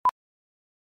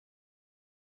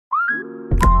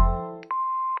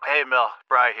Hey, Mel.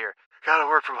 Bri here. Gotta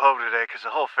work from home today because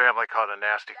the whole family caught a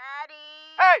nasty... Daddy!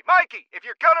 Hey, Mikey! If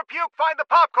you're gonna puke, find the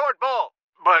popcorn bowl!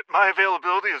 But my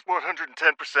availability is 110%.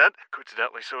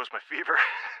 Coincidentally, so is my fever.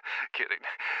 Kidding.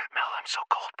 Mel, I'm so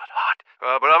cold but hot.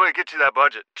 But I'm gonna get you that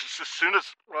budget just as soon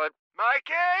as...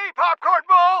 Mikey! Popcorn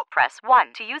bowl! Press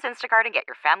 1 to use Instacart and get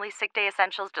your family's sick day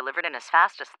essentials delivered in as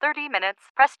fast as 30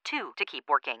 minutes. Press 2 to keep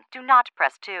working. Do not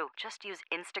press 2. Just use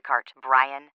Instacart,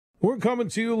 Brian. We're coming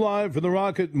to you live from the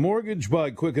Rocket Mortgage by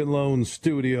Quicken Loan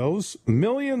Studios.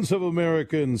 Millions of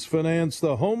Americans finance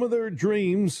the home of their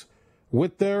dreams.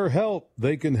 With their help,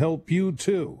 they can help you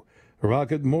too.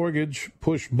 Rocket Mortgage,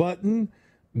 push button,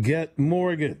 get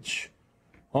mortgage.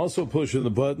 Also pushing the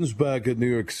buttons back at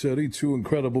New York City, two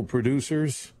incredible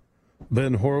producers,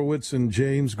 Ben Horowitz and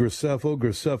James Graceffo.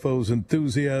 Graceffo's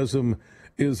enthusiasm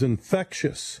is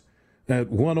infectious. At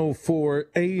 1:04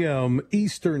 a.m.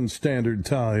 Eastern Standard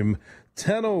Time,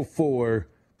 10:04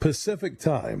 Pacific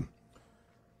Time.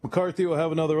 McCarthy will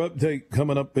have another update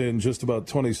coming up in just about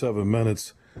 27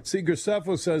 minutes. See,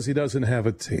 Graceffo says he doesn't have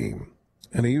a team,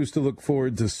 and he used to look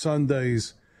forward to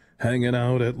Sundays hanging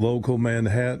out at local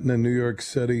Manhattan and New York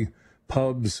City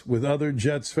pubs with other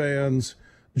Jets fans,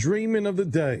 dreaming of the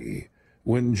day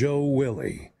when Joe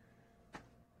Willie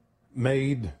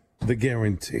made the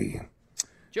guarantee.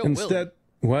 Joe Instead,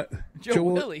 Willie. what? Joe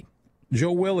Willie.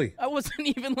 Joe Willie. I wasn't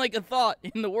even like a thought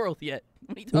in the world yet.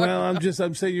 What are you talking Well, about?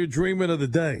 I'm saying you're dreaming of the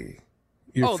day.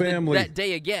 Your family. that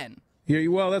day again. Yeah,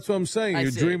 well, that's what I'm saying. I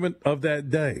You're see. dreaming of that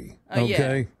day.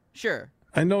 Okay. Yeah, sure.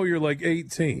 I know you're like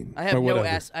 18. I have or no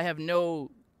whatever. I have no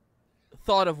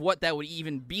thought of what that would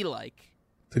even be like.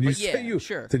 Did you But say yeah, you?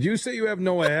 sure. Did you say you have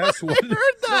no ass? What? No,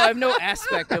 I have no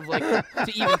aspect of like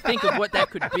to even think of what that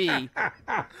could be.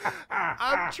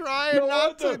 I'm trying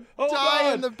not to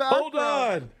die in the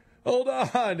background. Hold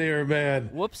on here, man.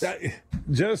 Whoops.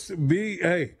 Just be,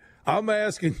 hey, I'm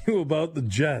asking you about the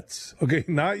Jets, okay?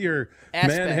 Not your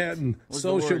Aspect Manhattan was the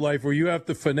social word. life where you have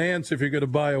to finance if you're going to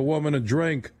buy a woman a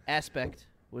drink. Aspect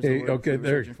was Hey, the word okay, we were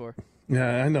there. searching for.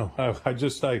 Yeah, I know.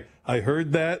 I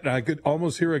heard that, and I could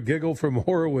almost hear a giggle from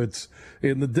Horowitz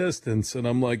in the distance, and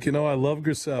I'm like, I love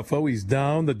Graceffo. He's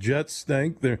down. The Jets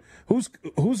stink.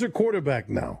 Who's their quarterback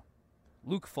now?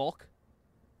 Luke Falk.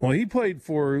 Well, he played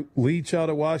for Leach out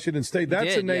of Washington State.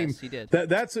 That's a did, name. yes, he did.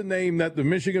 That's a name that the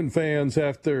Michigan fans,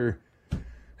 after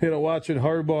watching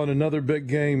Harbaugh in another big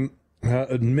game,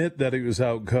 admit that he was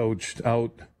outcoached,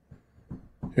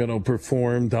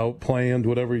 performed, outplanned,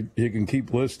 whatever you can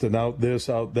keep listing, out this,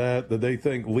 out that they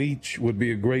think Leach would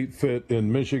be a great fit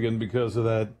in Michigan because of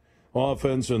that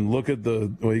offense. And look at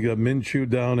you got Minshew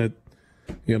down at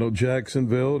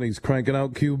Jacksonville, and he's cranking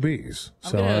out QBs.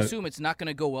 I'm going to assume it's not going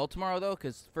to go well tomorrow, though,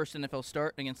 because first NFL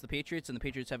start against the Patriots, and the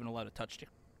Patriots haven't allowed a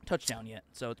touchdown yet,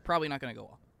 so it's probably not going to go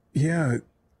well. Yeah.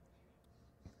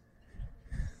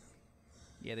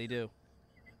 Yeah, they do.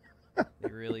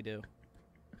 They really do.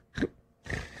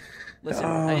 Listen,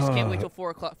 I just can't wait till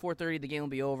 4:30. The game will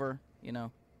be over.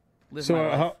 Live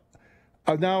my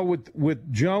life. Now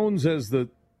with Jones as the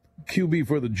QB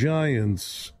for the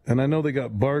Giants, and I know they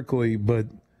got Barkley, but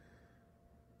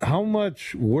how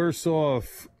much worse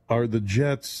off are the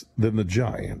Jets than the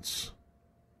Giants?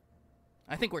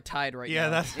 I think we're tied right Yeah, now.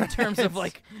 that's in terms of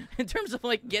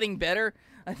like getting better.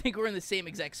 I think we're in the same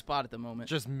exact spot at the moment.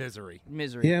 Just misery.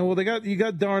 Yeah, well, you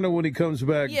got Darnold when he comes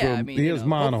back. Yeah, from, I mean, he has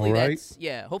mono, hopefully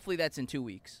right? Hopefully that's in 2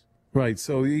 weeks. Right.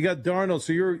 So you got Darnold.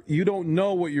 So you don't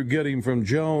know what you're getting from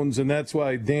Jones, and that's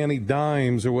why Danny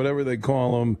Dimes or whatever they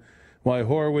call him, why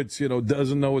Horowitz,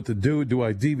 doesn't know what to do. Do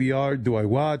I DVR? Do I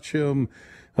watch him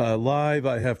live?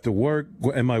 I have to work.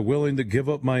 Am I willing to give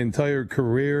up my entire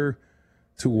career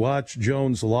to watch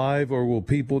Jones live, or will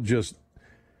people just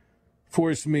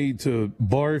force me to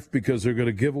barf because they're going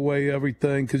to give away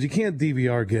everything? Because you can't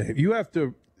DVR game. You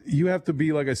have to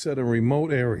be, like I said, a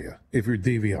remote area if you're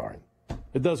DVRing.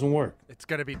 It doesn't work. It's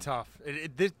going to be tough.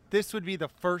 This would be the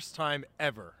first time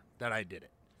ever that I did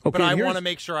it. Okay, but I want to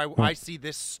make sure I see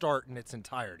this start in its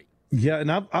entirety. Yeah, and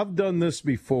I've done this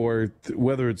before,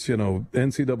 whether it's,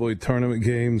 NCAA tournament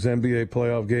games, NBA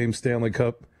playoff games, Stanley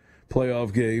Cup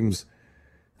playoff games.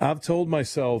 I've told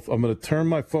myself I'm going to turn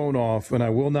my phone off and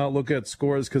I will not look at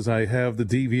scores because I have the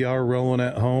DVR rolling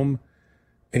at home.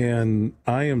 And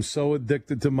I am so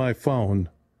addicted to my phone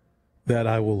that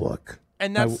I will look.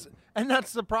 And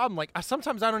that's the problem. Like,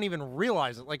 sometimes I don't even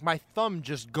realize it. Like, my thumb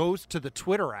just goes to the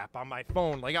Twitter app on my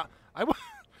phone. Like, I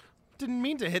didn't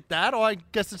mean to hit that. Oh, I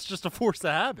guess it's just a force of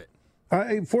habit.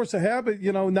 Force of habit,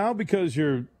 now because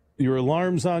your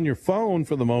alarm's on your phone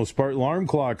for the most part. Alarm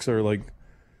clocks are like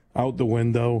out the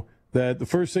window. That the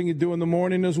first thing you do in the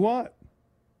morning is what?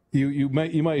 You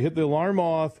might hit the alarm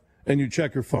off and you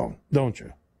check your phone, don't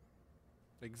you?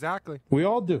 Exactly. We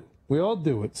all do. We all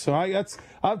do it. So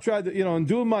I've tried to, in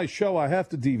doing my show, I have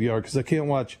to DVR because I can't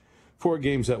watch 4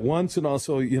 games at once. And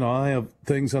also, I have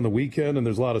things on the weekend and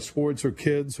there's a lot of sports or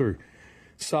kids or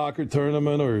soccer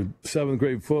tournament or 7th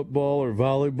grade football or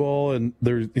volleyball. And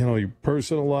there's, your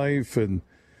personal life and,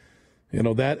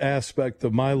 that aspect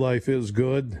of my life is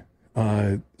good.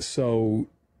 So,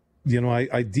 I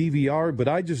DVR, but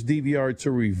I just DVR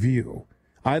to review.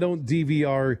 I don't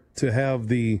DVR to have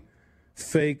the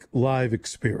fake live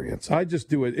experience. I just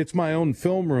do it. It's my own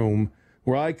film room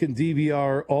where I can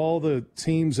DVR all the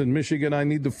teams in Michigan I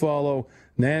need to follow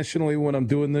nationally when I'm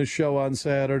doing this show on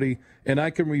Saturday, and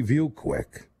I can review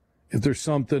quick. If there's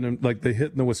something like they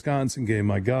hit in the Wisconsin game,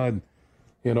 my God,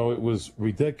 it was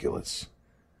ridiculous.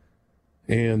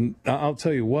 And I'll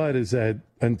tell you what, is that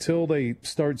until they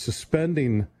start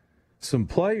suspending some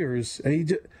players,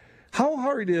 how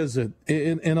hard is it?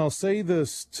 And I'll say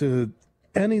this to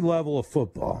any level of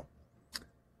football.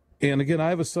 And again, I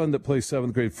have a son that plays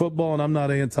 7th grade football, and I'm not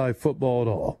anti-football at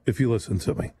all, if you listen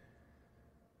to me.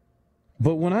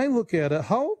 But when I look at it,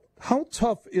 how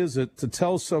tough is it to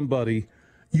tell somebody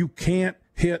you can't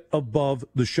hit above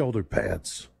the shoulder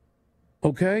pads?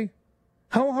 Okay?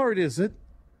 How hard is it?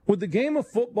 Would the game of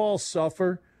football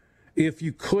suffer if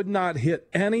you could not hit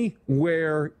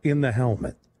anywhere in the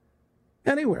helmet?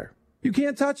 Anywhere. You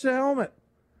can't touch the helmet.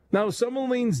 Now, if someone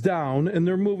leans down and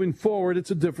they're moving forward, it's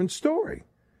a different story.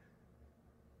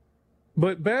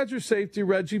 But Badger safety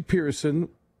Reggie Pearson,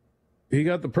 he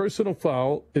got the personal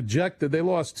foul, ejected. They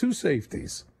lost 2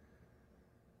 safeties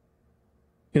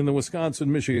in the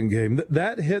Wisconsin-Michigan game.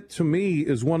 That hit, to me,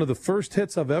 is one of the first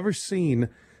hits I've ever seen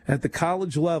at the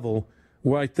college level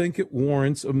where I think it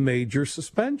warrants a major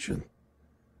suspension.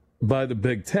 By the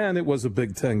Big Ten, it was a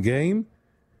Big Ten game.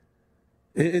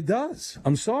 It does.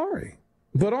 I'm sorry.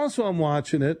 But also I'm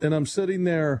watching it, and I'm sitting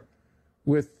there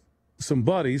with some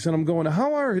buddies, and I'm going,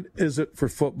 how hard is it for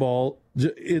football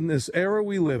in this era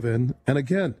we live in? And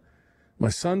again, my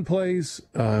son plays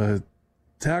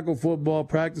tackle football,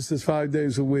 practices 5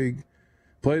 days a week,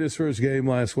 played his first game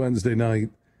last Wednesday night.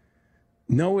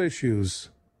 No issues,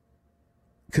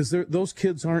 because those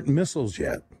kids aren't missiles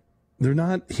yet. They're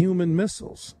not human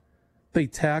missiles. They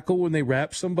tackle when they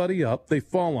wrap somebody up. They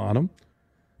fall on them.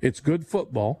 It's good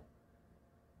football.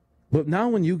 But now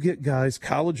when you get guys,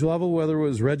 college level, whether it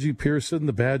was Reggie Pearson,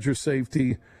 the Badger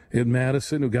safety in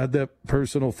Madison, who got that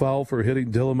personal foul for hitting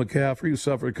Dylan McCaffrey, who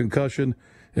suffered a concussion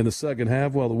in the second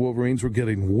half while the Wolverines were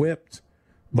getting whipped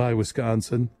by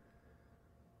Wisconsin.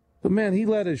 But, man, he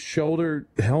let his shoulder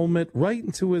helmet right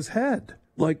into his head,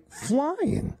 like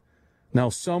flying. Now,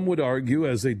 some would argue,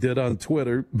 as they did on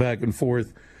Twitter back and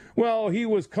forth, well, he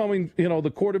was coming,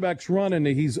 the quarterback's running,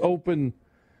 he's open,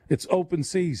 it's open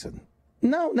season.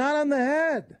 No, not on the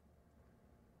head.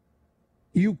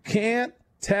 You can't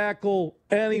tackle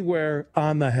anywhere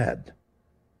on the head.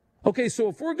 Okay, so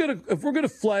if we're gonna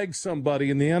flag somebody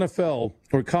in the NFL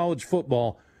or college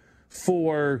football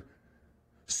for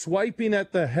swiping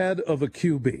at the head of a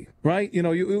QB, right?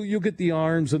 You get the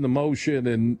arms and the motion,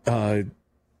 and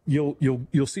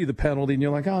you'll see the penalty, and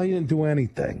you're like, oh, he didn't do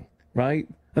anything, right?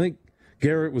 I think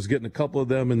Garrett was getting a couple of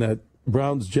them in that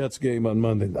Browns-Jets game on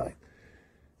Monday night.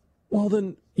 Well,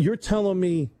 then you're telling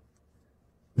me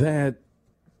that,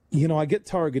 I get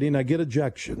targeting, I get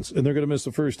ejections, and they're going to miss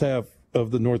the first half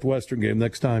of the Northwestern game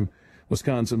next time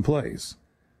Wisconsin plays.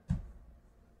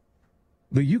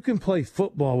 But you can play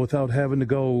football without having to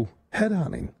go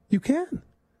head-hunting. You can.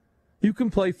 You can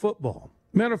play football.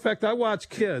 Matter of fact, I watch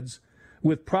kids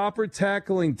with proper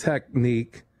tackling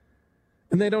technique,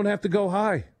 and they don't have to go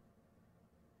high.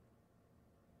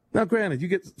 Now, granted, you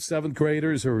get 7th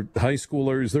graders or high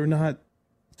schoolers, they're not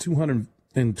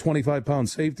 225-pound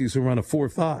safeties who run a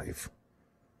 4.5,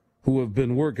 who have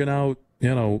been working out,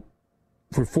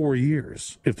 for 4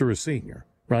 years, if they're a senior,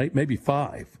 right? Maybe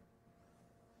 5.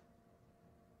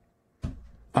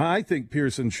 I think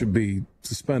Pearson should be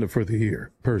suspended for the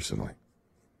year, personally.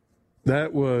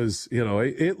 That was,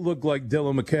 it looked like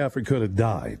Dylan McCaffrey could have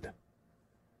died.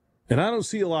 And I don't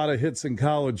see a lot of hits in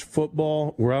college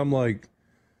football where I'm like,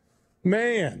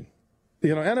 man,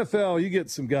 NFL, you get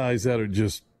some guys that are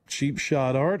just cheap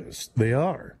shot artists. They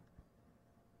are.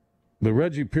 But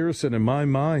Reggie Pearson, in my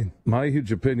mind, my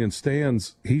huge opinion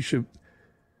stands, Dylan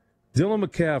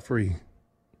McCaffrey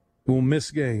will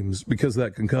miss games because of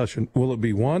that concussion. Will it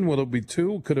be 1? Will it be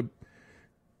 2? Could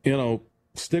it,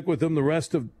 stick with him the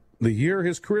rest of the year,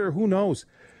 his career? Who knows?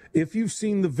 If you've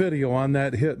seen the video on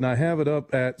that hit, and I have it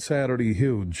up at Saturday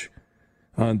Huge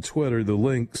on Twitter, the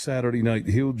link, Saturday Night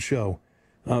Huge Show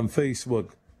on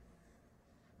Facebook,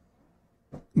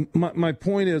 My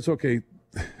point is, okay,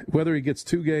 whether he gets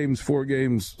 2 games, 4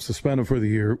 games, suspended for the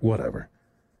year, whatever.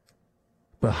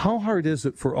 But how hard is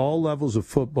it for all levels of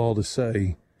football to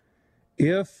say,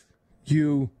 if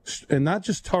you, and not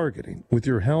just targeting with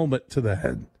your helmet to the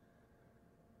head,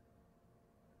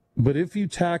 but if you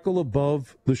tackle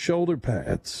above the shoulder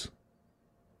pads,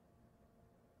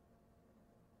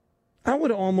 I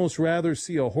would almost rather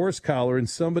see a horse collar and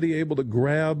somebody able to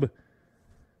grab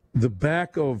the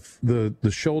back of the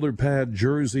shoulder pad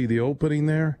jersey, the opening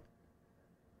there,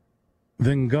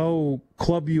 than go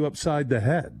club you upside the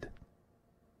head.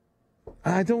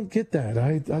 I don't get that.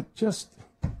 I just,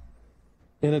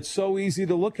 and it's so easy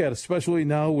to look at, especially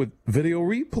now with video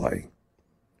replay.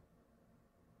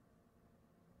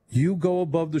 You go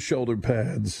above the shoulder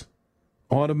pads,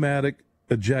 automatic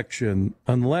ejection,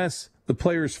 unless the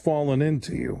player's fallen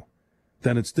into you,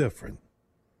 then it's different,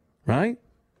 right?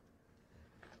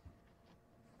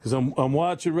 Because I'm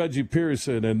watching Reggie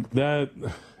Pearson, and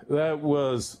that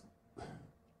was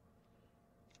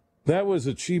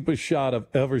the cheapest shot I've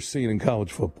ever seen in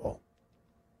college football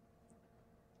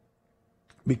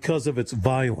because of its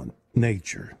violent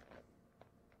nature.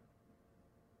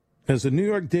 As the New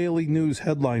York Daily News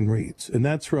headline reads, and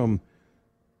that's from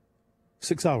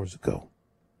 6 hours ago,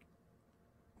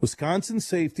 Wisconsin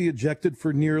safety ejected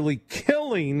for nearly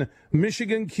killing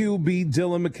Michigan QB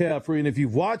Dylan McCaffrey. And if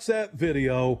you've watched that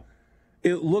video,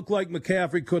 it looked like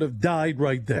McCaffrey could have died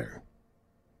right there.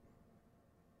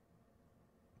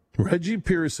 Reggie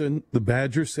Pearson, the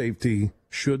Badger safety,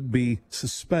 should be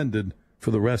suspended for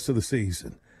the rest of the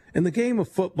season. In the game of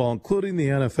football, including the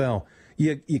NFL,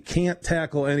 you can't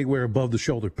tackle anywhere above the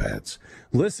shoulder pads.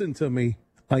 Listen to me.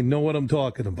 I know what I'm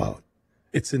talking about.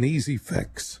 It's an easy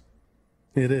fix.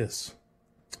 It is.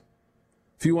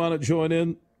 If you want to join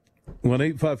in,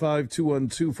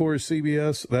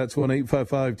 1-855-212-4CBS. That's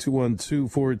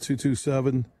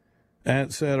 1-855-212-4227.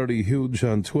 At Saturday Huge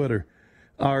on Twitter.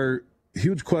 Our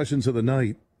huge questions of the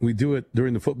night. We do it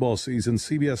during the football season.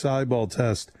 CBS Eyeball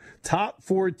Test. Top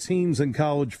 4 teams in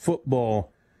college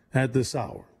football at this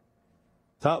hour.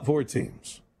 Top 4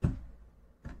 teams.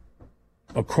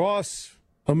 Across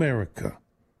America.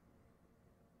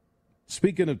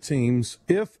 Speaking of teams,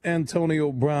 if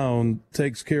Antonio Brown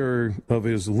takes care of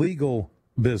his legal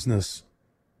business,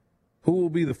 who will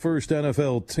be the first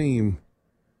NFL team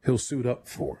he'll suit up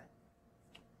for?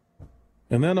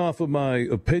 And then off of my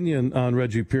opinion on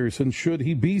Reggie Pearson, should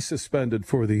he be suspended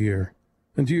for the year?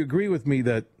 And do you agree with me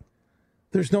that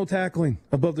there's no tackling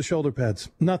above the shoulder pads?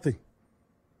 Nothing.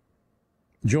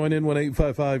 Join in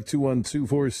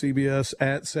 1-855-212-4CBS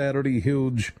at Saturday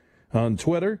Huge on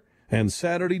Twitter and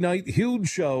Saturday Night Huge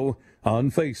Show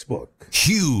on Facebook.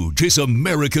 Huge is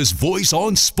America's voice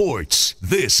on sports.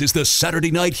 This is the Saturday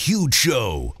Night Huge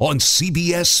Show on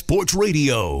CBS Sports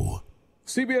Radio.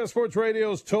 CBS Sports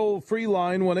Radio's toll-free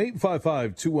line,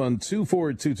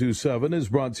 1-855-212-4227, is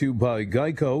brought to you by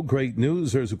Geico. Great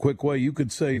news. There's a quick way you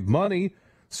could save money.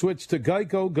 Switch to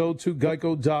Geico. Go to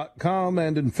geico.com,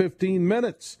 and in 15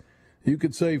 minutes, you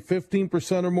could save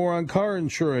 15% or more on car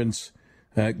insurance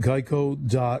at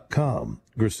geico.com.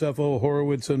 Graceffo,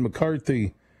 Horowitz, and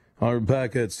McCarthy are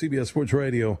back at CBS Sports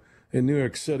Radio in New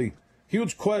York City.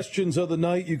 Huge questions of the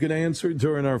night you can answer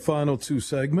during our final 2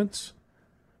 segments.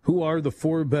 Who are the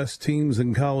 4 best teams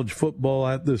in college football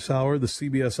at this hour? The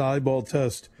CBS Eyeball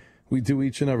Test we do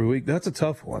each and every week. That's a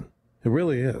tough one. It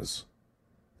really is.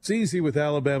 It's easy with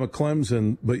Alabama,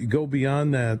 Clemson, but you go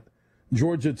beyond that.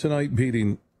 Georgia tonight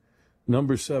beating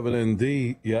number 7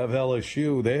 ND. You have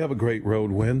LSU. They have a great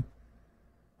road win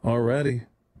already.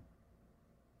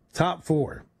 Top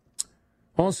 4.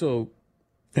 Also,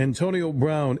 Antonio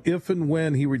Brown, if and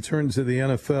when he returns to the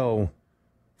NFL,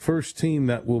 first team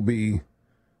that will be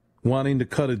wanting to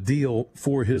cut a deal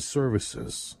for his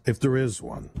services, if there is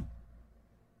one.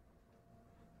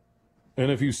 And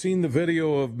if you've seen the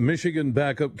video of Michigan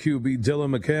backup QB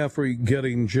Dylan McCaffrey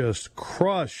getting just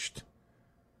crushed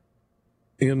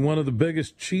in one of the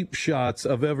biggest cheap shots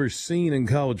I've ever seen in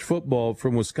college football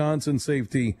from Wisconsin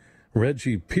safety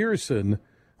Reggie Pearson,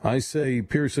 I say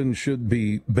Pearson should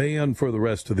be banned for the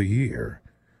rest of the year.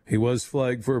 He was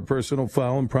flagged for a personal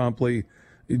foul and promptly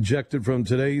ejected from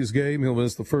today's game. He'll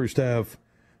miss the first half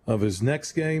of his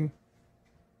next game.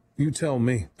 You tell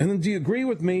me. And then do you agree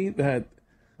with me that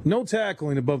no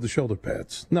tackling above the shoulder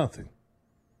pads? Nothing.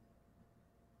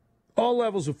 All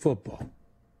levels of football.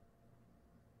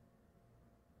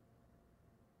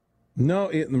 No,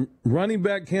 the running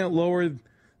back can't lower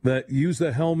that, use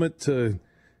the helmet to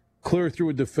clear through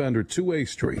a defender, 2-way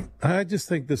street. I just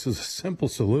think this is a simple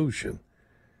solution.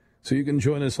 So you can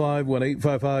join us live,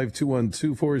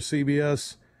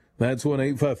 1-855-212-4CBS. That's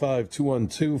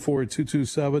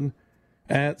 1-855-212-4227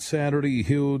 at Saturday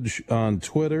Huge on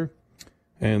Twitter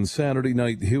and Saturday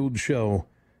Night Huge Show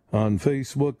on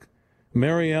Facebook.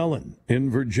 Mary Ellen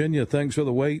in Virginia, thanks for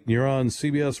the wait. You're on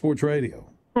CBS Sports Radio.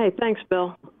 Hey, thanks,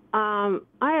 Bill. I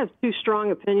have two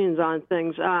strong opinions on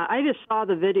things. I just saw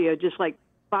the video just like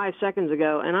 5 seconds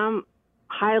ago, and I'm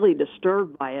highly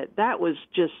disturbed by it.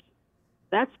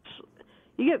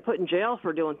 You get put in jail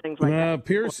for doing things like that.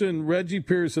 Reggie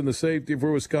Pearson, the safety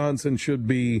for Wisconsin, should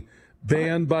be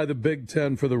banned by the Big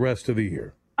Ten for the rest of the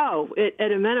year. Oh,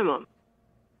 at a minimum.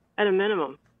 At a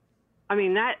minimum. I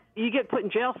mean, that you get put in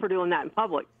jail for doing that in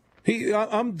public.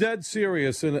 I'm dead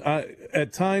serious, and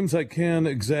at times I can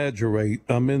exaggerate.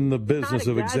 I'm in the business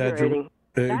of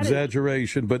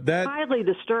exaggeration, but that highly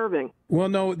disturbing. Well,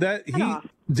 no, Dylan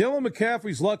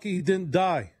McCaffrey's lucky he didn't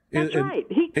die. That's right.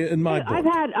 In my book.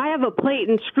 I have a plate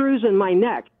and screws in my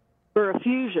neck for a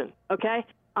fusion. Okay,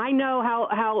 I know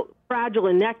how fragile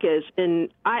a neck is, and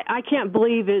I can't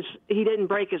believe he didn't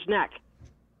break his neck.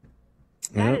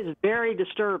 That is very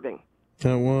disturbing.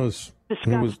 That was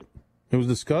disgusting. It was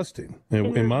disgusting.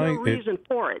 And there's no reason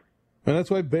for it. And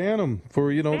that's why ban him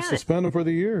for suspend him for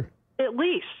the year. At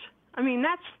least, I mean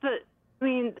that's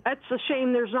a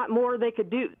shame. There's not more they could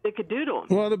do. They could do to him.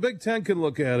 Well, the Big Ten can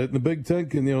look at it. And the Big Ten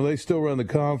can, they still run the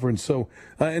conference. So,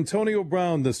 Antonio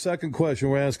Brown, the second question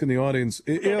we're asking the audience.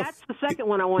 That's the second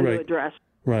one I wanted to address.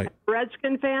 Right.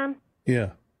 Redskin fan.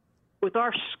 Yeah. With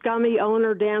our scummy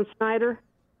owner Dan Snyder,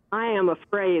 I am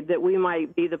afraid that we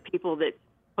might be the people that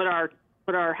put our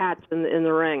hats in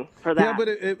the ring for that. Yeah, but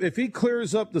if he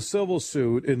clears up the civil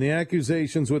suit and the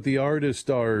accusations with the artist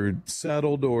are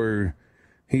settled or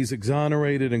he's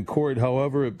exonerated in court,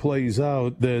 however it plays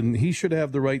out, then he should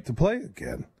have the right to play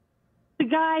again. The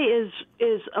guy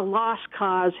is a lost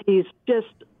cause.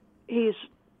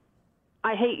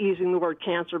 I hate using the word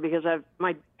cancer because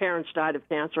my parents died of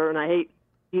cancer, and I hate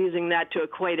using that to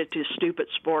equate it to stupid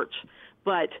sports.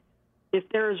 But if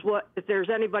there's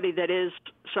anybody that is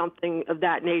something of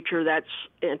that nature, that's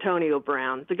Antonio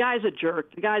Brown. The guy's a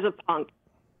jerk. The guy's a punk.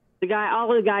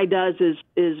 All the guy does is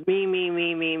me.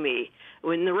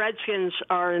 When the Redskins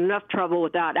are in enough trouble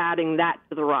without adding that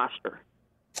to the roster.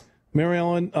 Mary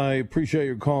Ellen, I appreciate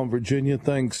your call in Virginia.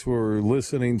 Thanks for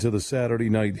listening to the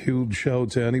Saturday Night Huge Show.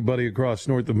 To anybody across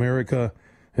North America,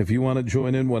 if you want to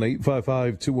join in,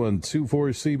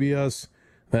 1-855-212-4CBS.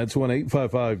 That's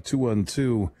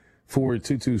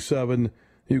 1-855-212-4227.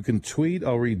 You can tweet.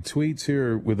 I'll read tweets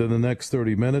here within the next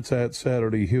 30 minutes at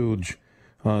Saturday Huge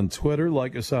on Twitter.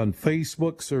 Like us on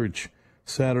Facebook. Search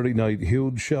Saturday Night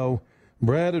Huge Show.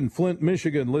 Brad in Flint,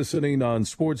 Michigan, listening on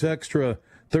Sports Extra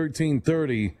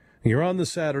 1330. You're on the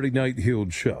Saturday Night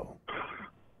Huge Show.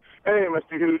 Hey,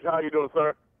 Mr. Huge. How you doing,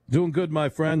 sir? Doing good, my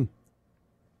friend.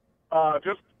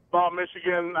 Just about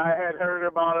Michigan. I had heard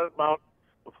about it about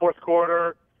the fourth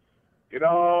quarter.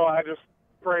 I just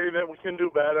pray that we can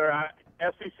do better.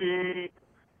 SEC,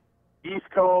 East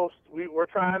Coast, we're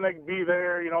trying to be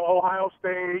there. Ohio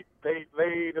State, they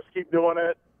just keep doing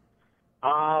it.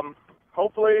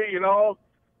 Hopefully,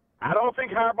 I don't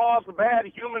think Harbaugh's a bad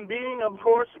human being. Of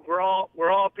course, we're all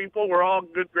people. We're all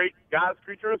good, great God's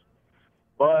creatures.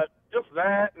 But just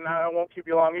that, and I won't keep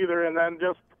you long either. And then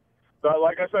just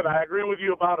like I said, I agree with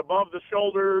you about above the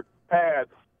shoulder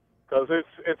pads because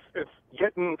it's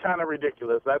getting kind of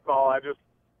ridiculous. That's all. I just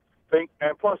think.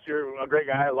 And plus, you're a great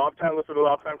guy, long time listener,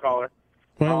 long time caller.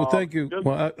 Well, thank you.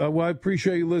 I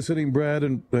appreciate you listening, Brad,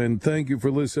 and thank you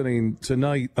for listening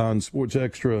tonight on Sports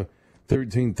Extra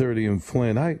 1330 in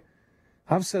Flint.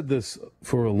 I've said this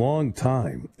for a long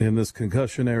time in this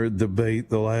concussion era debate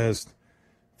the last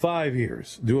 5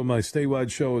 years, doing my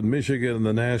statewide show in Michigan and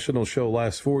the national show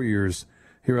last 4 years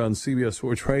here on CBS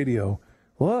Sports Radio.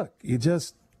 Look,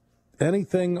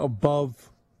 anything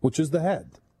above, which is the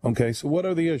head. Okay, so what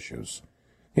are the issues?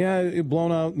 Yeah,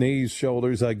 blown out knees,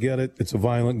 shoulders, I get it. It's a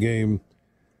violent game.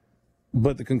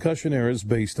 But the concussion era is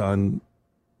based on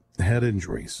head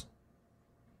injuries.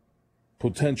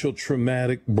 Potential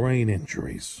traumatic brain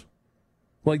injuries.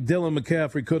 Like Dylan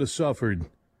McCaffrey could have suffered,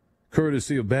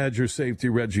 courtesy of Badger safety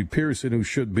Reggie Pearson, who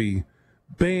should be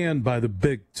banned by the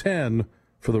Big Ten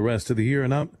for the rest of the year.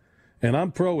 And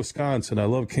I'm pro Wisconsin. I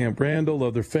love Camp Randall,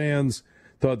 love their fans.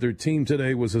 Thought their team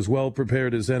today was as well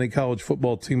prepared as any college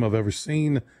football team I've ever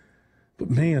seen.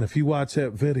 But, man, if you watch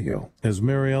that video, as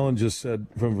Mary Ellen just said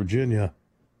from Virginia,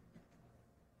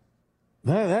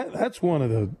 that's one of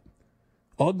the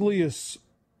ugliest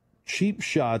cheap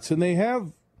shots. And they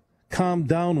have calmed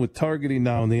down with targeting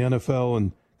now in the NFL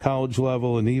and college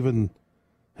level and even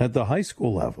at the high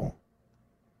school level.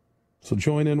 So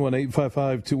join in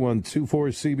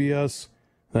 1-855-212-4CBS.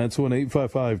 That's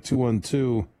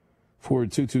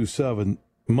 1-855-212-4227.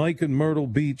 Mike in Myrtle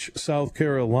Beach, South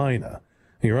Carolina.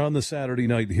 You're on the Saturday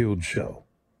Night Huge Show.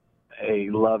 Hey,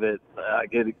 love it.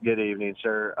 Good evening,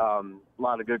 sir. A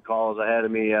lot of good calls ahead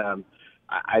of me.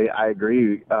 I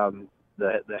agree.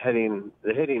 The hitting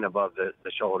above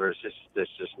the shoulders, there's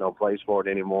just no place for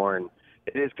it anymore, and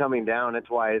it is coming down. That's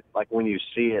why, like, when you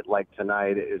see it like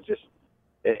tonight, it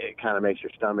kind of makes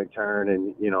your stomach turn,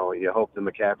 and you hope the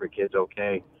McCaffrey kid's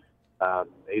okay.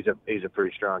 He's a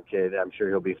pretty strong kid. I'm sure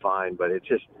he'll be fine, but it's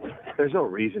just there's no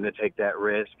reason to take that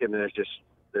risk, and there's just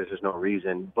no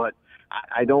reason. But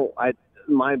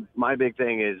my big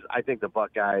thing is I think the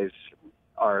Buckeyes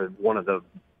are one of the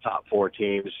top 4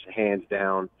 teams, hands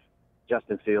down.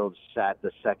 Justin Fields sat the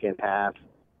second half,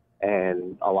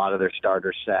 and a lot of their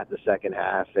starters sat the second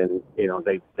half, and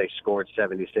they scored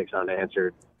 76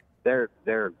 unanswered. They're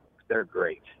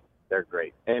great. They're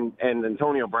great. And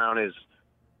Antonio Brown is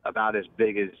about as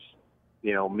big as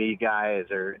me guy as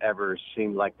there ever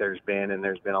seemed like there's been, and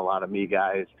there's been a lot of me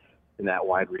guys in that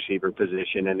wide receiver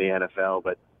position in the NFL,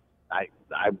 but I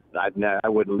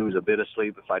wouldn't lose a bit of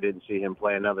sleep if I didn't see him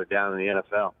play another down in the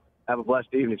NFL. Have a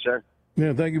blessed evening, sir.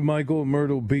 Yeah, thank you, Michael.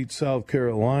 Myrtle Beach, South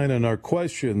Carolina. And our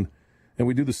question, and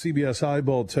we do the CBS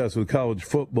eyeball test with college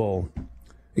football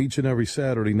each and every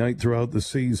Saturday night throughout the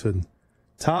season.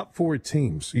 Top 4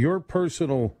 teams, your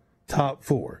personal top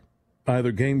 4,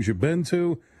 either games you've been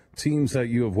to, teams that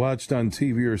you have watched on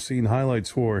TV or seen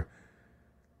highlights for.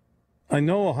 I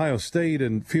know Ohio State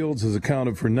and Fields has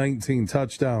accounted for 19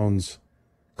 touchdowns.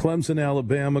 Clemson,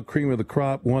 Alabama, cream of the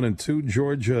crop, 1 and 2.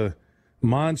 Georgia,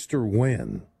 monster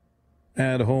win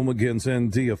at home against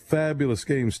ND. A fabulous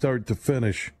game start to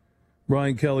finish.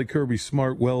 Brian Kelly, Kirby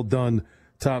Smart, well done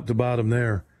top to bottom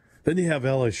there. Then you have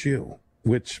LSU,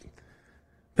 which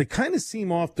they kind of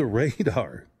seem off the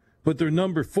radar, but they're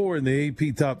number 4 in the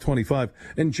AP top 25.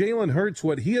 And Jalen Hurts,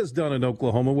 what he has done in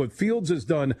Oklahoma, what Fields has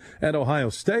done at Ohio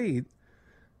State,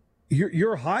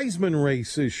 your Heisman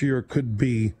race this year could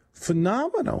be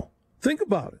phenomenal. Think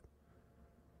about it.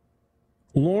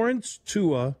 Lawrence,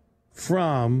 Tua,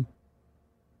 Fromm,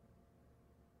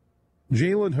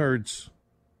 Jalen Hurts,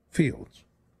 Fields.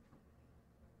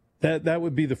 That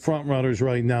would be the front runners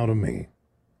right now to me.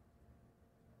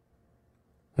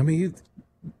 I mean,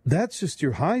 that's just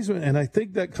your Heisman, and I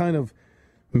think that kind of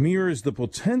mirrors the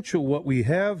potential what we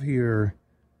have here.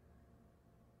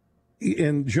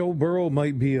 And Joe Burrow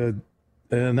might be an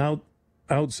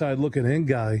outside looking in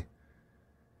guy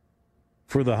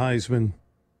for the Heisman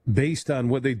based on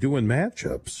what they do in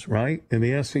matchups, right, in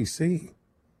the SEC.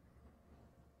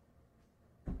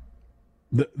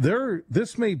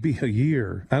 This may be a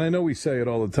year, and I know we say it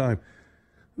all the time,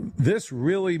 this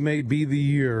really may be the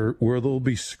year where they'll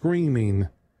be screaming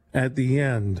at the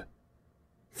end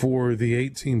for the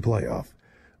 18 playoff.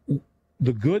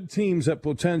 The good teams that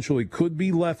potentially could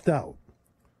be left out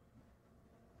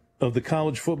of the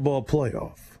college football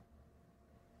playoff,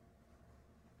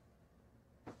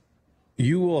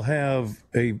 you will have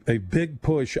a big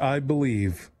push, I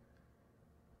believe,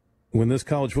 when this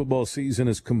college football season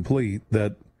is complete,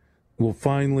 that will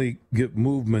finally get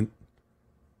movement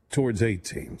towards 8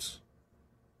 teams.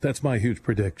 That's my huge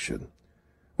prediction.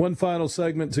 One final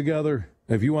segment together.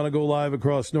 If you want to go live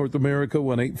across North America,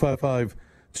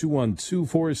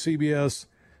 1-855-212-4CBS.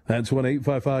 That's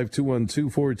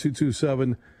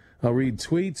 1-855-212-4227. I'll read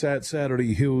tweets at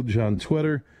Saturday Huge on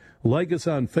Twitter. Like us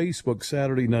on Facebook,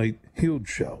 Saturday Night Huge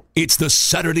Show. It's the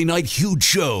Saturday Night Huge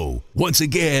Show. Once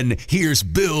again, here's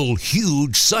Bill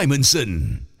Huge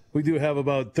Simonson. We do have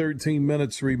about 13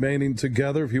 minutes remaining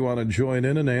together if you want to join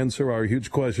in and answer our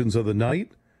huge questions of the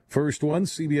night. First one,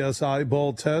 CBS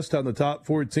eyeball test on the top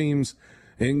 4 teams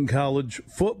in college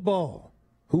football.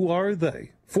 Who are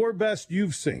they? 4 best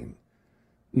you've seen.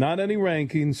 Not any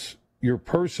rankings, your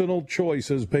personal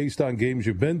choices based on games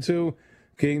you've been to,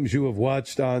 games you have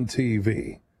watched on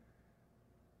TV.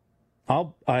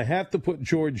 I have to put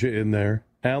Georgia in there,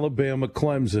 Alabama,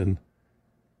 Clemson.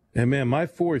 And, man, my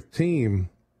 4th team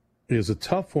is a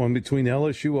tough one between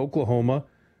LSU, Oklahoma,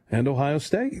 and Ohio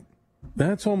State.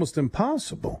 That's almost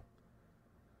impossible.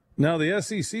 Now, the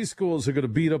SEC schools are going to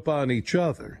beat up on each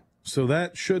other, so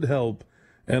that should help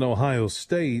an Ohio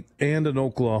State and an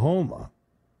Oklahoma.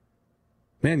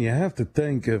 Man, you have to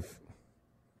think if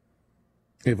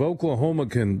Oklahoma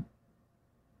can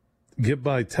get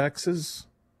by Texas,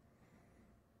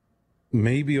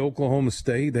 maybe Oklahoma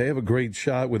State, they have a great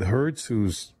shot with Hurts,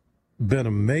 who's been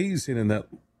amazing in that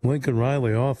Lincoln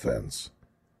Riley offense.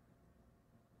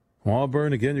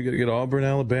 Auburn, again, you're going to get Auburn,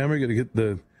 Alabama. You're going to get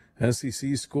the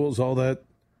SEC schools, all that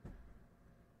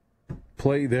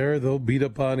play there, they'll beat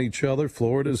up on each other.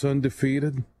 Florida's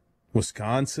undefeated.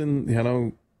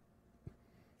 Wisconsin,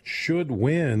 should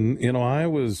win.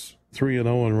 Iowa's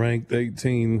 3-0 and ranked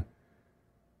 18.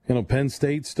 Penn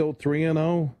State's still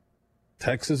 3-0.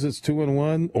 Texas is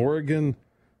 2-1. Oregon,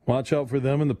 watch out for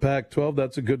them in the Pac-12.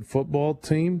 That's a good football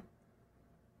team.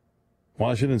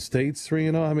 Washington State's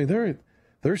 3-0. I mean,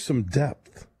 there's some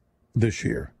depth this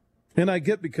year. And I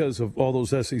get because of all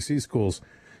those SEC schools,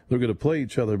 they're going to play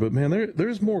each other. But, man,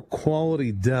 there's more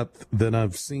quality depth than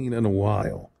I've seen in a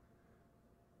while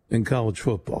in college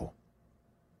football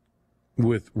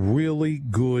with really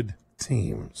good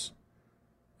teams.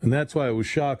 And that's why it was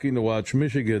shocking to watch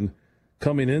Michigan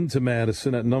coming into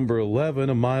Madison at number 11,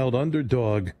 a mild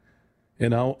underdog,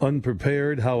 and how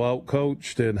unprepared, how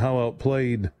outcoached, and how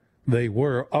outplayed they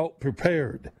were.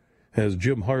 Outprepared, as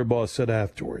Jim Harbaugh said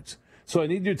afterwards. So I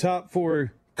need your top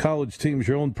 4 college teams,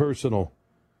 your own personal,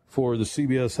 for the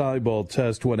CBS Highball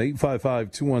test.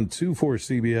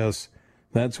 1-855-212-4CBS.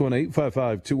 That's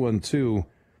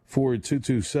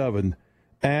 1-855-212-4227.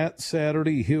 At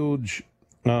Saturday Huge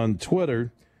on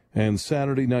Twitter and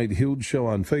Saturday Night Huge Show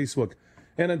on Facebook.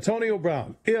 And Antonio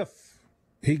Brown, if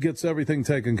he gets everything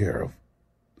taken care of,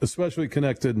 especially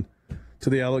connected to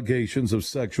the allegations of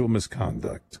sexual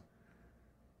misconduct,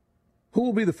 who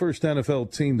will be the first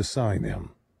NFL team to sign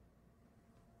him?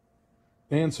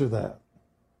 Answer that.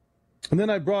 And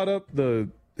then I brought up the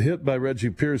hit by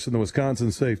Reggie Pearson, the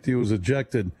Wisconsin safety, who was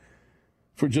ejected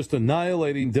for just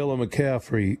annihilating Dylan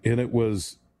McCaffrey, and it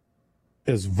was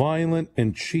as violent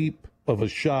and cheap of a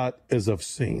shot as I've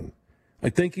seen. I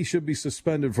think he should be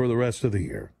suspended for the rest of the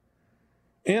year.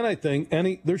 And I think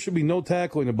there should be no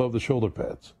tackling above the shoulder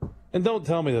pads. And don't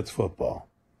tell me that's football.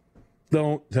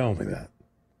 Don't tell me that.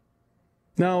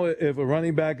 Now, if a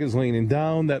running back is leaning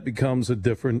down, that becomes a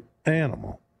different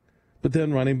animal. But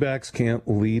then running backs can't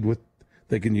lead with,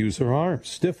 they can use their arms,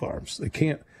 stiff arms. They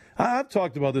can't. I've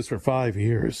talked about this for 5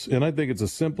 years, and I think it's a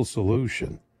simple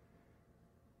solution.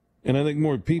 And I think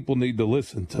more people need to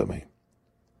listen to me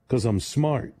because I'm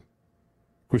smart.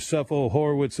 Graceffo,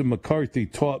 Horowitz, and McCarthy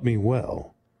taught me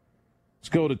well. Let's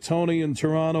go to Tony in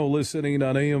Toronto listening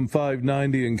on AM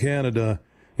 590 in Canada.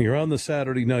 You're on the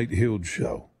Saturday Night Huge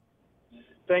Show.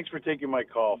 Thanks for taking my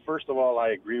call. First of all, I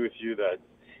agree with you that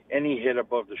any hit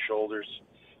above the shoulders,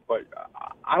 but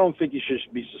I don't think he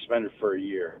should be suspended for a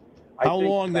year. How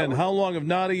long then? How long? If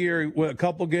not a year, what, a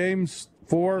couple games?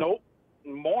 4? Nope,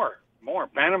 more.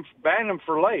 Ban him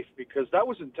for life because that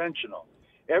was intentional.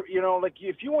 Like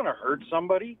if you want to hurt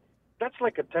somebody, that's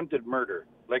like attempted murder.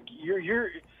 Like you're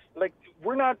like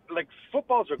we're not like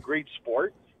football's a great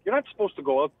sport. You're not supposed to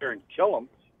go out there and kill them.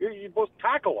 You're supposed to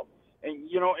tackle them. And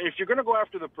if you're going to go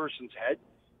after the person's head,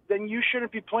 then you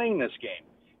shouldn't be playing this game.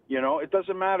 It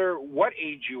doesn't matter what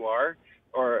age you are,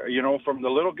 or from the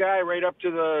little guy right up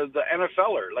to the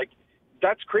NFLer. Like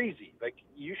that's crazy. Like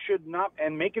you should not,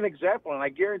 and make an example. And I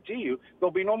guarantee you,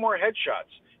 there'll be no more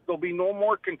headshots. There'll be no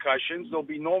more concussions. There'll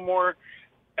be no more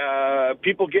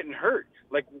people getting hurt.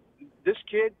 Like this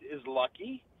kid is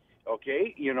lucky.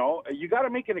 Okay, you got to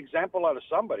make an example out of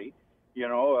somebody.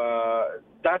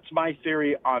 That's my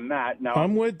theory on that. Now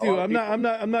I'm with you. I'm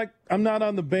not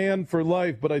on the ban for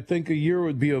life, but I think a year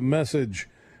would be a message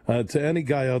to any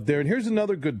guy out there. And here's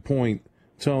another good point,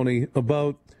 Tony,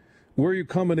 about where you're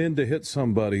coming in to hit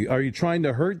somebody. Are you trying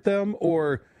to hurt them,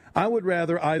 or I would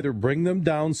rather either bring them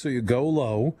down so you go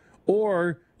low,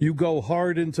 or you go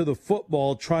hard into the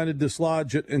football trying to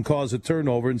dislodge it and cause a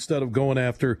turnover instead of going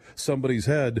after somebody's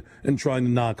head and trying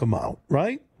to knock them out,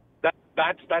 right?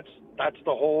 That's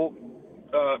the whole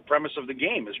premise of the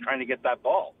game, is trying to get that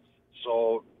ball.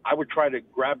 So I would try to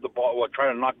grab the ball,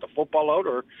 try to knock the football out,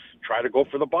 or try to go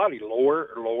for the body,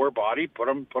 lower body, put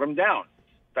him down.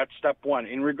 That's step one.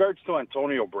 In regards to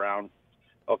Antonio Brown,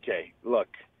 okay, look,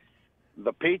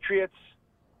 the Patriots,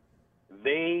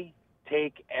 they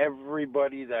take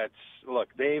everybody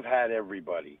they've had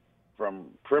everybody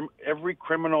from every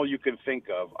criminal you can think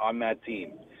of on that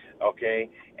team, okay?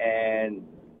 And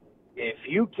if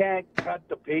you can't cut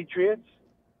the Patriots,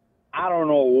 I don't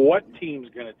know what team's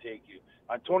going to take you.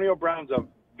 Antonio Brown's a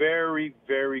very,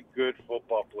 very good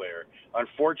football player.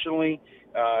 Unfortunately,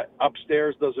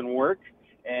 upstairs doesn't work,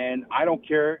 and I don't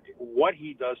care what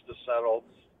he does to settle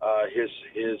his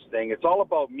thing. It's all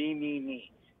about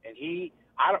me. And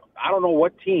I don't know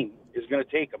what team is going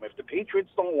to take him. If the Patriots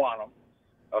don't want him,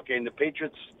 okay, and the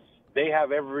Patriots, they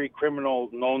have every criminal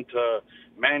known to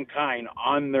mankind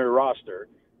on their roster.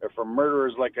 They're from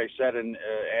murderers, like I said, and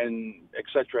et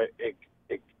cetera, et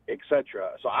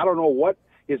cetera. So I don't know what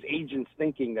his agent's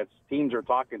thinking that teams are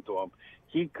talking to him.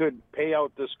 He could pay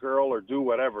out this girl or do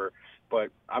whatever, but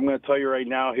I'm going to tell you right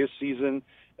now, his season,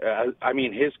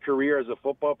 his career as a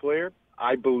football player,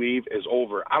 I believe is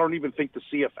over. I don't even think the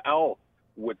CFL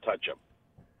would touch him.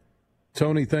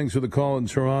 Tony, thanks for the call in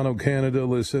Toronto, Canada,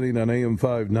 listening on AM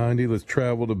 590. Let's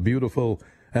travel to beautiful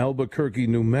Albuquerque,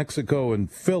 New Mexico.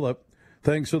 And Philip,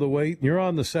 thanks for the wait. You're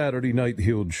on the Saturday Night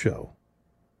Huge Show.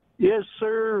 Yes,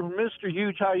 sir. Mr.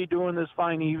 Huge, how you doing this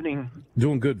fine evening?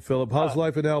 Doing good, Philip. How's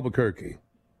life in Albuquerque?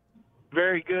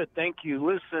 Very good, thank you.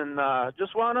 Listen,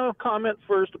 just want to comment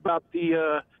first about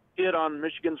the hit on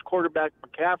Michigan's quarterback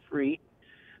McCaffrey.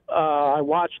 I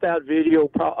watched that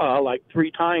video like 3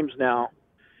 times now.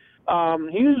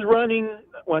 He was running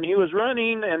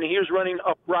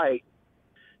upright,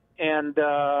 and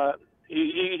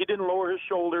he didn't lower his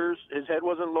shoulders. His head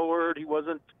wasn't lowered.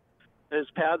 His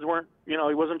pads weren't, he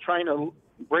wasn't trying to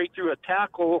break through a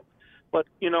tackle. But,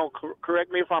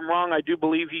 correct me if I'm wrong, I do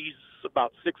believe he's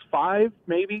about 6'5",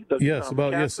 maybe. Yes,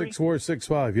 6'4",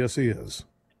 6'5". Yes, he is.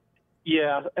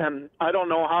 Yeah, and I don't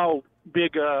know how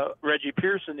big Reggie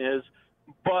Pearson is,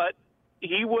 but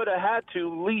he would have had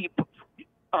to leap,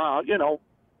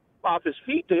 off his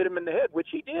feet to hit him in the head, which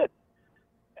he did.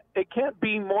 It can't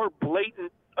be more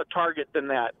blatant a target than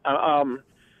that.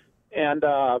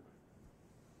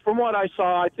 From what I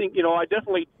saw, I think, I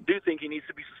definitely do think he needs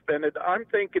to be suspended. I'm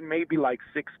thinking maybe like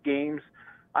 6 games.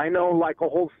 I know like a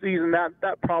whole season,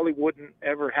 that probably wouldn't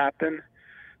ever happen.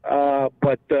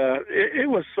 But it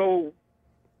was so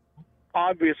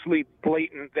obviously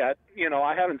blatant that,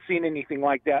 I haven't seen anything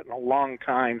like that in a long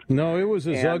time. No, it was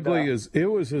as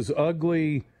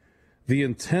ugly. The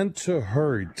intent to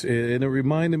hurt, and it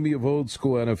reminded me of old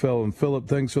school NFL. And Philip,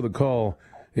 thanks for the call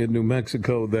in New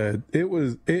Mexico. That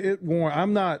it wore.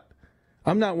 I'm not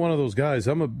one of those guys.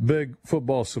 I'm a big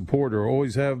football supporter.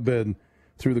 Always have been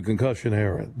through the concussion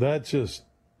era. That's just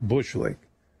Bush League.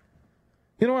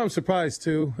 I'm surprised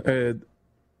too.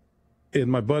 And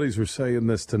my buddies were saying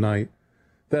this tonight,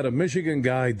 that a Michigan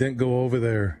guy didn't go over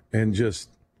there and just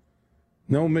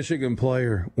no Michigan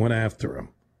player went after him.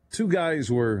 2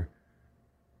 guys were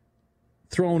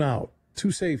thrown out, 2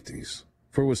 safeties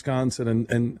for Wisconsin,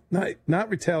 and not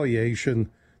retaliation,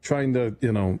 trying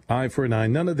to, eye for an eye,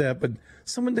 none of that, but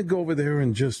someone to go over there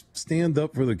and just stand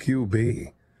up for the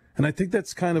QB. And I think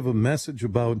that's kind of a message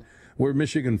about where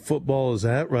Michigan football is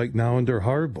at right now under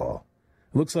Harbaugh.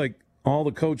 It looks like all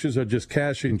the coaches are just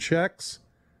cashing checks,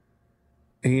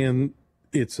 and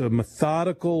it's a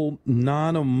methodical,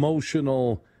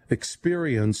 non-emotional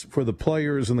experience for the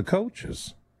players and the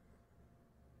coaches.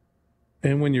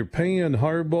 And when you're paying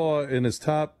Harbaugh and his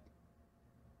top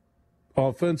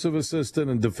offensive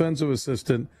assistant and defensive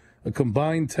assistant a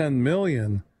combined $10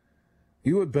 million,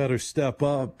 you would better step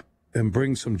up and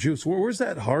bring some juice. Where's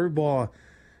that Harbaugh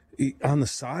on the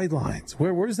sidelines?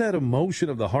 Where's that emotion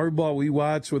of the Harbaugh we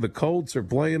watch where the Colts are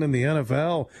playing in the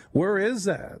NFL? Where is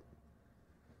that?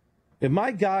 If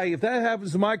that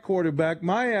happens to my quarterback,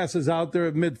 my ass is out there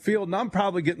at midfield, and I'm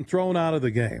probably getting thrown out of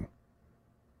the game.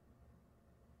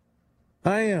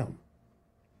 I am.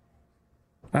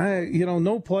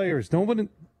 No players. Nobody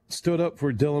stood up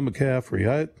for Dylan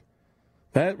McCaffrey.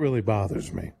 That really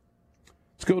bothers me.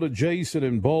 Let's go to Jason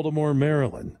in Baltimore,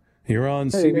 Maryland. You're on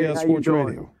CBS Sports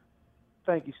Radio.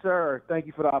 Thank you, sir. Thank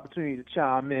you for the opportunity to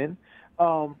chime in.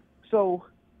 So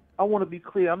I want to be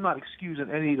clear. I'm not excusing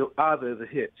either of the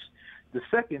hits. The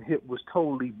second hit was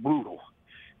totally brutal.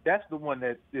 That's the one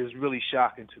that is really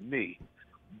shocking to me.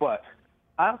 But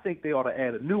I think they ought to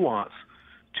add a nuance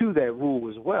to that rule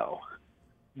as well.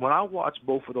 When I watch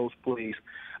both of those plays,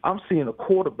 I'm seeing a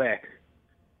quarterback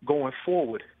going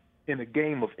forward in a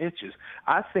game of inches.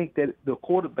 I think that the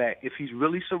quarterback, if he's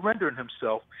really surrendering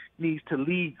himself, needs to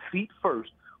lead feet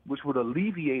first, which would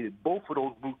alleviate both of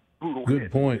those brutal hits.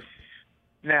 Good point.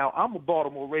 Now, I'm a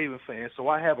Baltimore Raven fan, so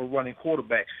I have a running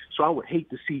quarterback, so I would hate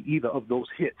to see either of those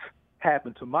hits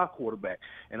happen to my quarterback.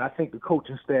 And I think the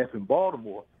coaching staff in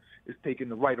Baltimore is taking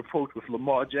the right approach with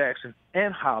Lamar Jackson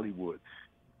and Hollywood.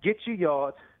 Get your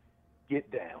yards,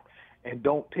 get down, and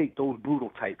don't take those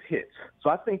brutal type hits.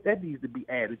 So I think that needs to be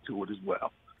added to it as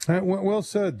well. Well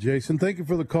said, Jason. Thank you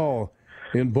for the call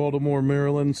in Baltimore,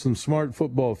 Maryland. Some smart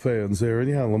football fans there.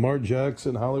 And yeah, Lamar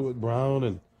Jackson, Hollywood Brown,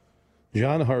 and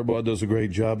John Harbaugh does a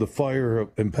great job. The fire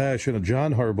and passion of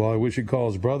John Harbaugh. I wish he'd call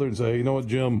his brother and say, you know what,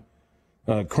 Jim,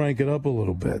 crank it up a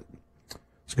little bit.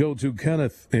 Let's go to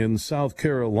Kenneth in South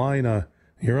Carolina.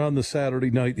 You're on the Saturday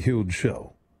Night Huge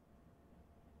Show.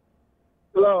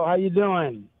 Hello, how you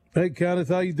doing? Hey, Kenneth,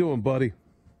 how you doing, buddy?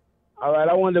 All right,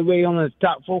 I wanted to weigh on the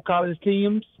top 4 college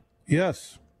teams.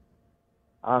 Yes.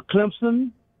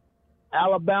 Clemson,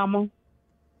 Alabama,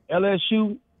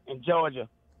 LSU, and Georgia.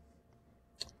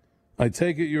 I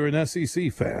take it you're an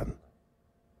SEC fan.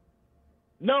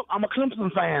 Nope, I'm a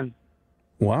Clemson fan.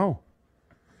 Wow.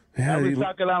 Yeah, I wish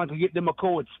South Carolina could get them a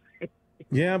coach.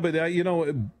 Yeah, but,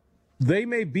 they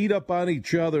may beat up on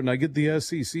each other, and I get the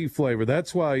SEC flavor.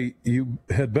 That's why you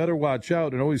had better watch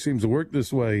out. It always seems to work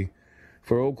this way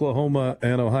for Oklahoma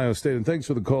and Ohio State. And thanks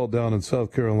for the call down in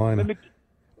South Carolina.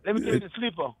 Let me give you the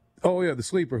sleeper. Oh, yeah, the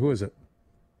sleeper. Who is it?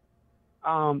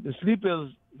 The sleeper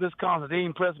is Wisconsin. They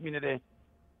impressed me today.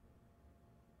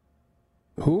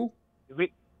 Who?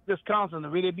 Wisconsin. The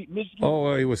way they beat Michigan.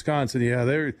 Oh, Wisconsin. Yeah,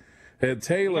 they're at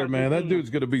Taylor, man. That dude's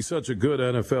going to be such a good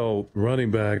NFL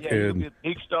running back. Yeah, he'll be a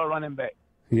big star running back.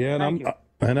 Yeah,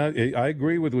 and I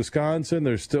agree with Wisconsin.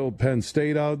 There's still Penn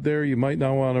State out there. You might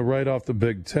not want to write off the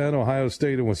Big Ten. Ohio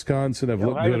State and Wisconsin have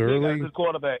looked good early. Got a good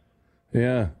quarterback.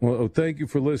 Yeah. Well, thank you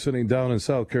for listening down in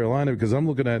South Carolina, because I'm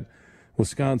looking at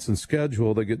Wisconsin's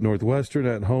schedule. They get Northwestern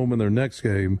at home in their next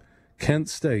game, Kent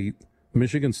State,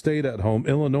 Michigan State at home,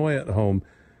 Illinois at home.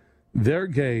 Their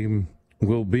game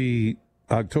will be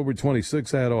October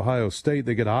 26th at Ohio State.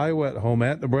 They get Iowa at home,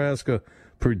 at Nebraska,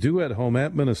 Purdue at home,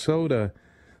 at Minnesota.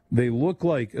 They look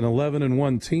like an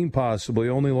 11-1 team, possibly,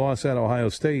 only loss at Ohio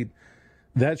State.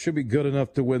 That should be good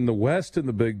enough to win the West in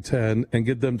the Big Ten and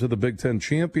get them to the Big Ten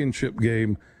championship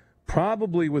game,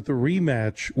 probably with a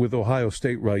rematch with Ohio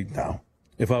State right now,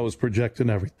 if I was projecting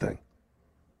everything.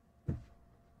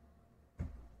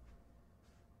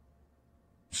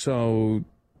 So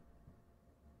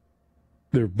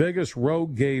their biggest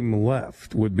road game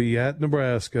left would be at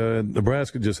Nebraska, and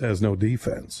Nebraska just has no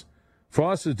defense.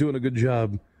 Frost is doing a good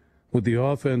job with the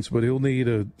offense, but he'll need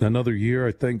another year,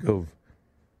 I think, of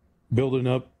building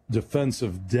up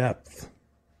defensive depth.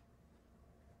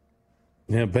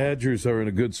 Yeah, Badgers are in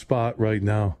a good spot right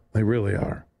now. They really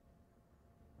are.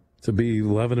 To be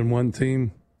 11-1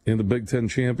 team in the Big Ten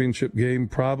championship game,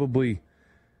 probably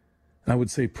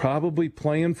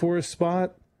playing for a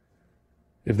spot.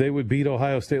 If they would beat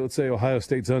Ohio State, let's say Ohio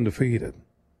State's undefeated.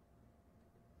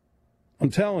 I'm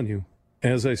telling you,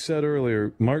 as I said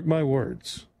earlier, mark my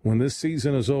words, when this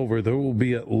season is over, there will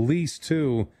be at least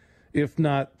 2, if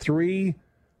not 3,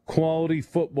 quality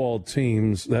football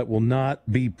teams that will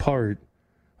not be part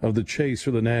of the chase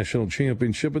for the national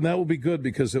championship. And that will be good,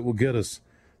 because it will get us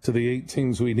to the 8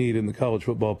 teams we need in the college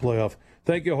football playoff.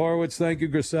 Thank you, Horowitz. Thank you,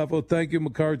 Graceffa. Thank you,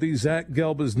 McCarthy. Zach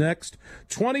Gelb is next.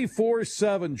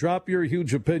 24/7. Drop your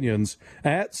huge opinions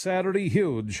at Saturday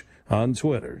Huge on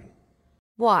Twitter.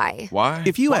 Why? Why?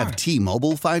 If you have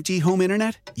T-Mobile 5G home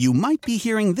internet, you might be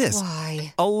hearing this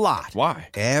a lot. Why?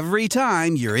 Every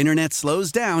time your internet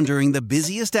slows down during the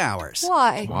busiest hours.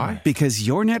 Why? Because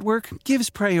your network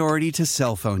gives priority to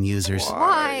cell phone users.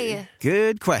 Why?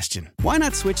 Good question. Why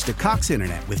not switch to Cox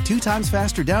Internet with 2 times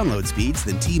faster download speeds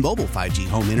than T-Mobile 5G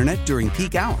home internet during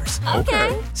peak hours?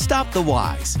 Okay. Stop the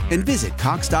whys and visit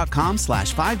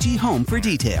cox.com/5G home for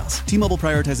details. T-Mobile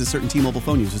prioritizes certain T-Mobile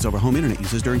phone users over home internet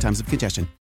users during times of congestion.